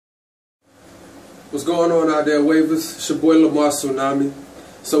What's going on out there, Wavers? It's your boy Lamar Tsunami.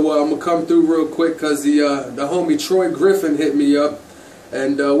 So I'm gonna come through real quick because the homie Troy Griffin hit me up,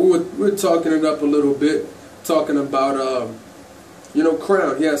 and we were talking it up a little bit, talking about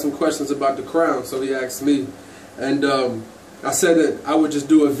crown. He had some questions about the crown, so he asked me, and I said that I would just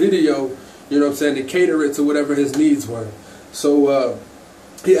do a video, you know what I'm saying, to cater it to whatever his needs were. So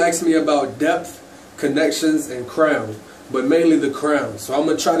he asked me about depth, connections, and crown, but mainly the crown. So I'm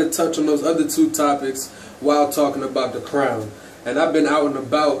going to try to touch on those other two topics while talking about the crown. And I've been out and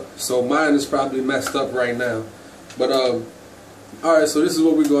about, so mine is probably messed up right now. But alright, so this is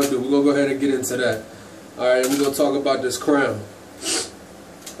what we're going to do. We're going to go ahead and get into that. Alright, we're going to talk about this crown.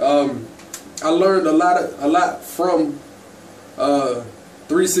 I learned a lot from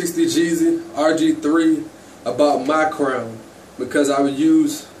 360 Jeezy, RG3 about my crown, because I would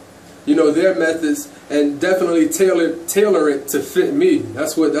use, you know, their methods and definitely tailor it to fit me.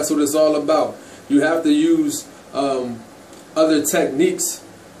 That's what it's all about. You have to use other techniques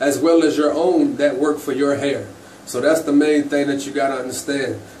as well as your own that work for your hair. So that's the main thing that you gotta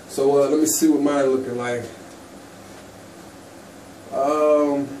understand. So let me see what mine looking like.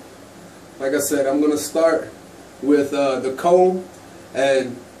 Like I said, I'm gonna start with the comb,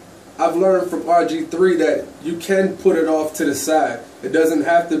 and I've learned from RG3 that you can put it off to the side. It doesn't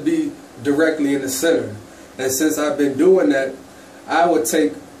have to be directly in the center. And since I've been doing that, I would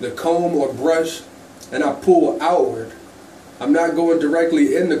take the comb or brush and I pull outward. I'm not going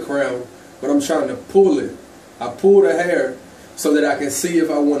directly in the crown, but I'm trying to pull it. I pull the hair so that I can see if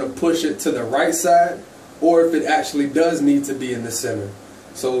I want to push it to the right side or if it actually does need to be in the center.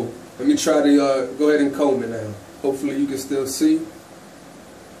 So let me try to go ahead and comb it now. Hopefully you can still see.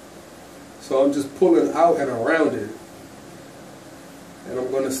 So I'm just pulling out and around it. And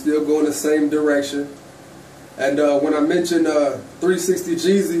I'm going to still go in the same direction. And when I mentioned 360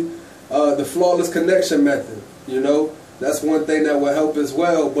 Jeezy, the flawless connection method, you know, that's one thing that will help as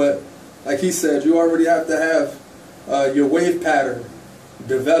well. But like he said, you already have to have your wave pattern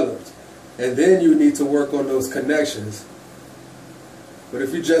developed. And then you need to work on those connections. But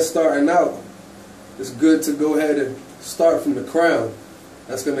if you're just starting out, it's good to go ahead and start from the crown.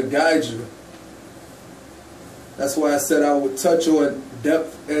 That's going to guide you. That's why I said I would touch on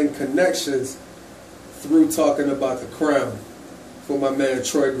depth and connections through talking about the crown for my man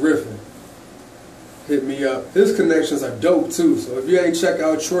Troy Griffin. Hit me up. His connections are dope too, so if you ain't check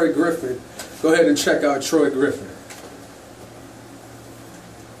out Troy Griffin, go ahead and check out Troy Griffin.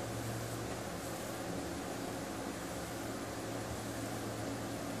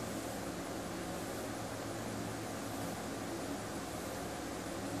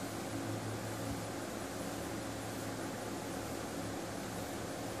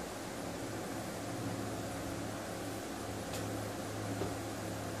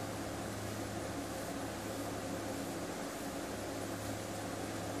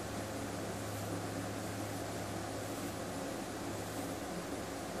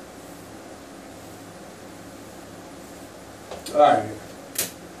 Alright,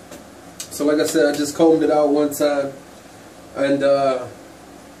 so like I said, I just combed it out one time, and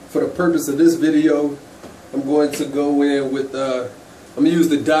for the purpose of this video, I'm going to go in with, I'm going to use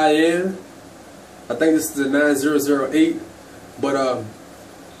the Diane. I think this is the 9008, but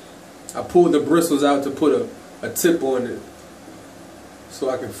I pulled the bristles out to put a tip on it so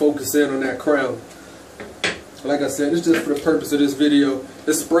I can focus in on that crown. Like I said, it's just for the purpose of this video.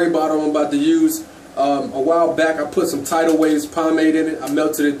 This spray bottle I'm about to use, a while back I put some Tidal Waves pomade in it. I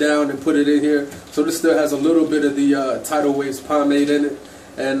melted it down and put it in here. So this still has a little bit of the Tidal Waves pomade in it,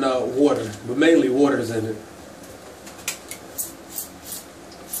 and water, but mainly water's in it.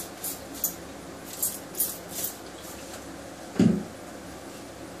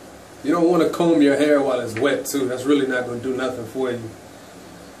 You don't want to comb your hair while it's wet too. That's really not going to do nothing for you.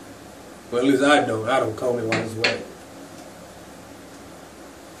 Well, at least I don't comb it while it's wet.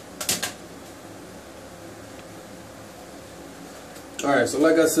 Alright, so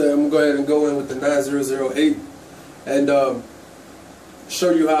like I said, I'm going to go ahead and go in with the 9008 and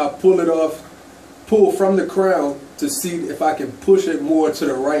show you how I pull it off, pull from the crown to see if I can push it more to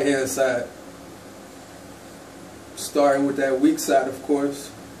the right hand side. Starting with that weak side, of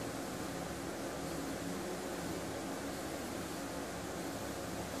course.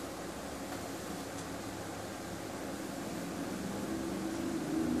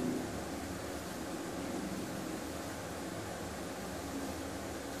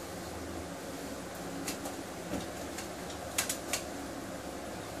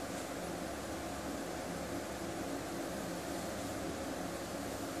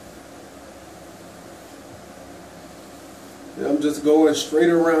 And I'm just going straight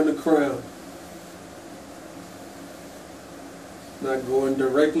around the crown. Not going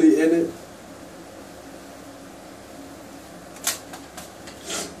directly in it.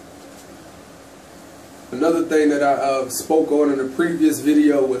 Another thing that I spoke on in the previous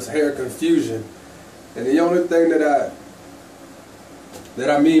video was hair confusion. And the only thing that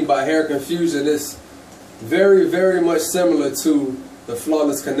I mean by hair confusion is very, very much similar to the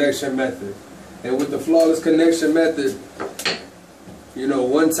flawless connection method. And with the flawless connection method, you know,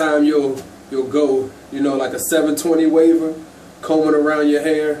 one time you'll go, you know, like a 720 waver, combing around your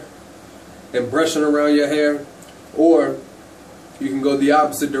hair and brushing around your hair, or you can go the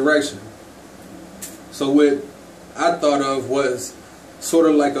opposite direction. So what I thought of was sort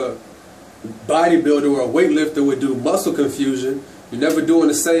of like a bodybuilder or a weightlifter would do muscle confusion. You're never doing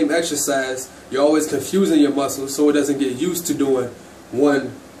the same exercise. You're always confusing your muscles so it doesn't get used to doing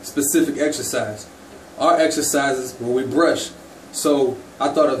one specific exercise. Our exercises when we brush. So I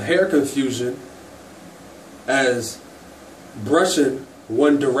thought of hair confusion as brushing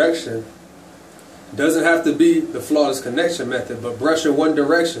one direction. Doesn't have to be the flawless connection method, but brushing one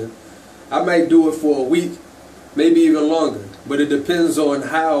direction. I might do it for a week, maybe even longer, but it depends on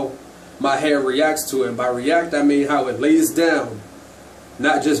how my hair reacts to it. And by react, I mean how it lays down,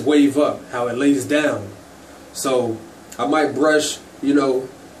 not just wave up, how it lays down. So I might brush, you know,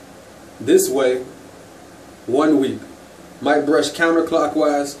 this way 1 week. Might brush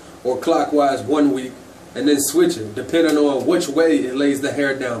counterclockwise or clockwise 1 week, and then switch it, depending on which way it lays the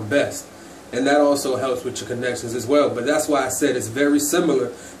hair down best. And that also helps with your connections as well. But that's why I said it's very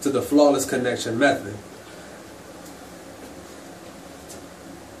similar to the flawless connection method.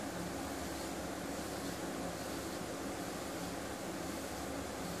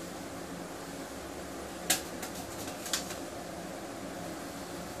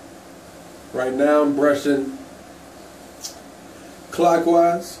 Right now I'm brushing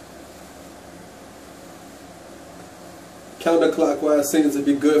clockwise. Counterclockwise seems to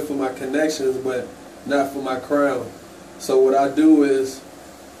be good for my connections, but not for my crown. So what I do is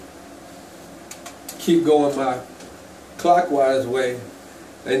keep going my clockwise way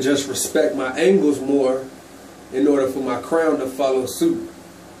and just respect my angles more in order for my crown to follow suit.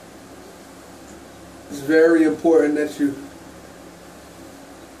 It's very important that you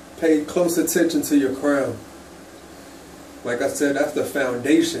pay close attention to your crown. Like I said, that's the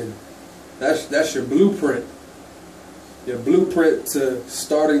foundation. That's your blueprint. Your blueprint to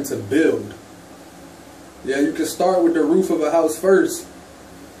starting to build. Yeah, you can start with the roof of a house first,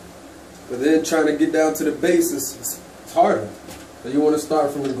 but then trying to get down to the base is harder. So you want to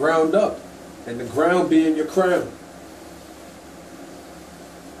start from the ground up, and the ground being your crown.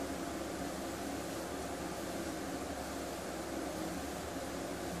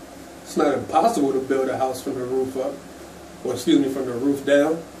 It's not impossible to build a house from the roof up, or excuse me, from the roof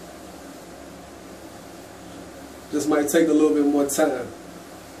down. Just might take a little bit more time.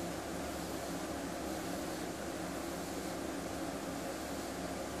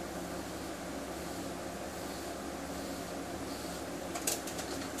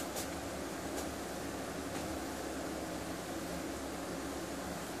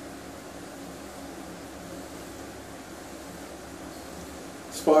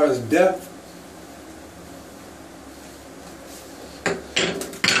 As far as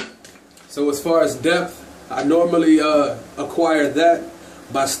depth, I normally acquire that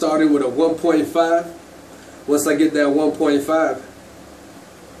by starting with a 1.5. Once I get that 1.5,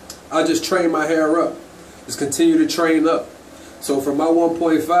 I just train my hair up. Just continue to train up. So for my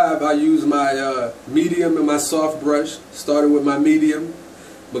 1.5, I use my medium and my soft brush, starting with my medium,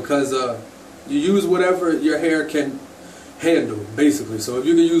 because you use whatever your hair can handle, basically. So if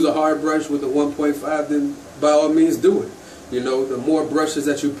you can use a hard brush with a 1.5, then by all means do it. You know, the more brushes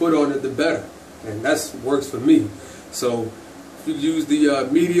that you put on it, the better. And that works for me. So if you use the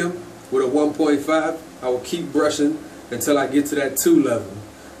medium with a 1.5, I will keep brushing until I get to that 2 level.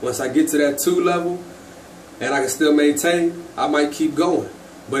 Once I get to that 2 level and I can still maintain, I might keep going.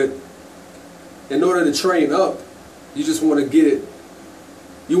 But in order to train up, you just want to get it,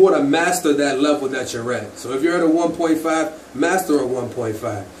 you want to master that level that you're at. So if you're at a 1.5, master a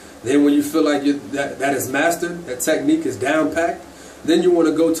 1.5. Then when you feel like that is mastered, that technique is down packed, then you want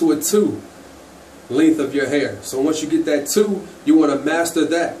to go to a 2 length of your hair. So once you get that 2, you want to master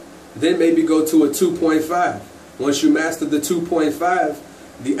that. Then maybe go to a 2.5. Once you master the 2.5,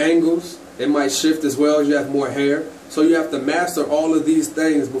 the angles, it might shift as well as you have more hair. So you have to master all of these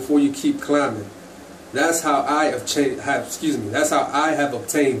things before you keep climbing. That's how I that's how I have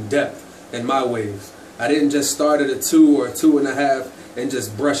obtained depth in my waves. I didn't just start at a 2 or a 2.5 and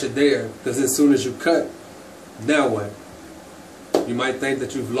just brush it there, because as soon as you cut, now what? You might think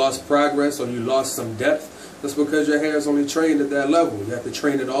that you've lost progress or you lost some depth, That's because your hair is only trained at that level. You have to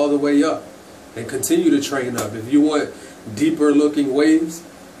train it all the way up and continue to train up. If you want deeper looking waves,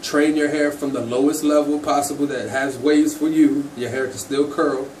 train your hair from the lowest level possible that has waves for you. Your hair can still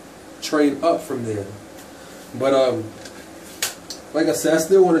curl. Train up from there. But like I said, I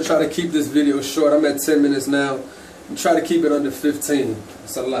still want to try to keep this video short. I'm at 10 minutes now. I'm trying to keep it under 15.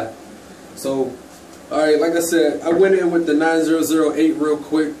 It's a lot. So, alright, like I said, I went in with the 9008 real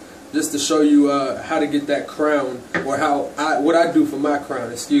quick just to show you how to get that crown, or what I do for my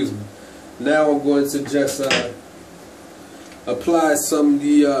crown, excuse me. Now I'm going to just apply some of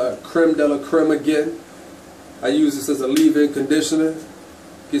the creme de la creme again. I use this as a leave-in conditioner.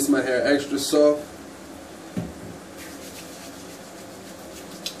 Gets my hair extra soft.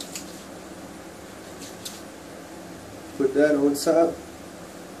 Put that on top.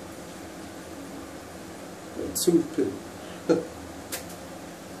 A toothpick.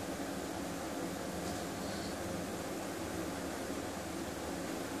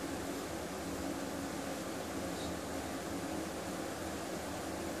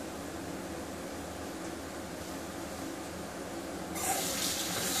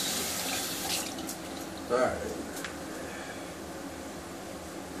 Alright.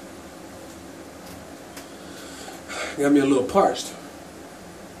 Got me a little parched.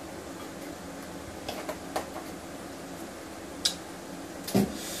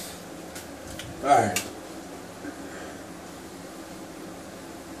 Alright.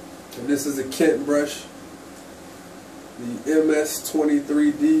 And this is a Kent brush. The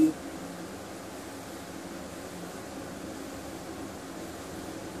MS23D.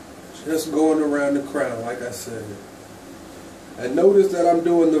 Just going around the crown, like I said. And notice that I'm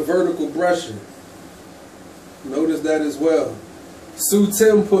doing the vertical brushing. Notice that as well. Sue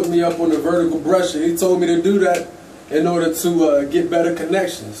Tim put me up on the vertical brushing. He told me to do that in order to get better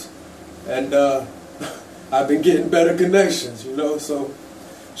connections. And I've been getting better connections, you know. So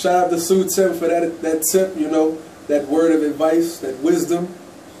shout out to Sue Tim for that tip, you know, that word of advice, that wisdom.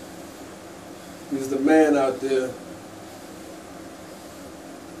 He's the man out there.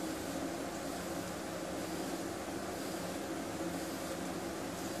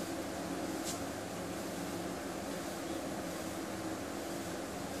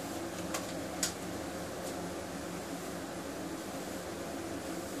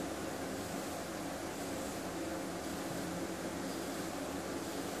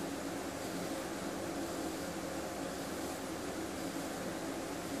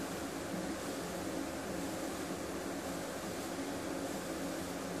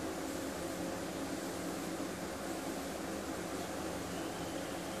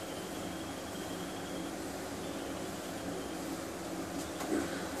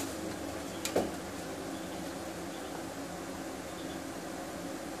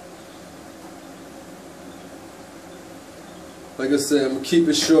 Like I said, I'm going to keep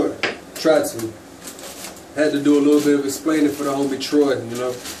it short. Try to. Had to do a little bit of explaining for the homie Troy, you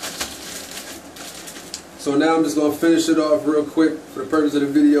know. So now I'm just going to finish it off real quick for the purpose of the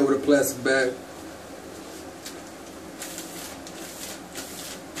video with a plastic bag.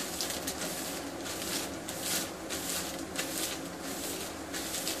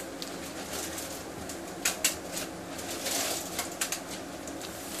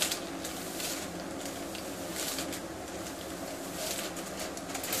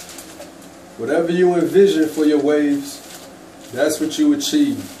 Whatever you envision for your waves, that's what you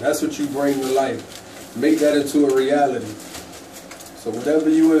achieve. That's what you bring to life. Make that into a reality. So whatever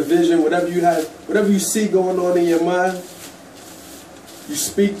you envision, whatever you have, whatever you see going on in your mind, you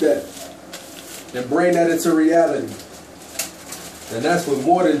speak that and bring that into reality. And that's with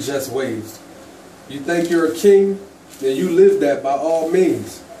more than just waves. You think you're a king, then you live that by all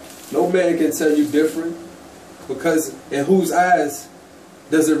means. No man can tell you different, because in whose eyes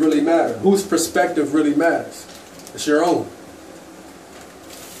does it really matter? Whose perspective really matters? It's your own.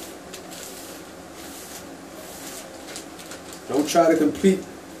 Don't try to compete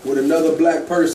with another black person.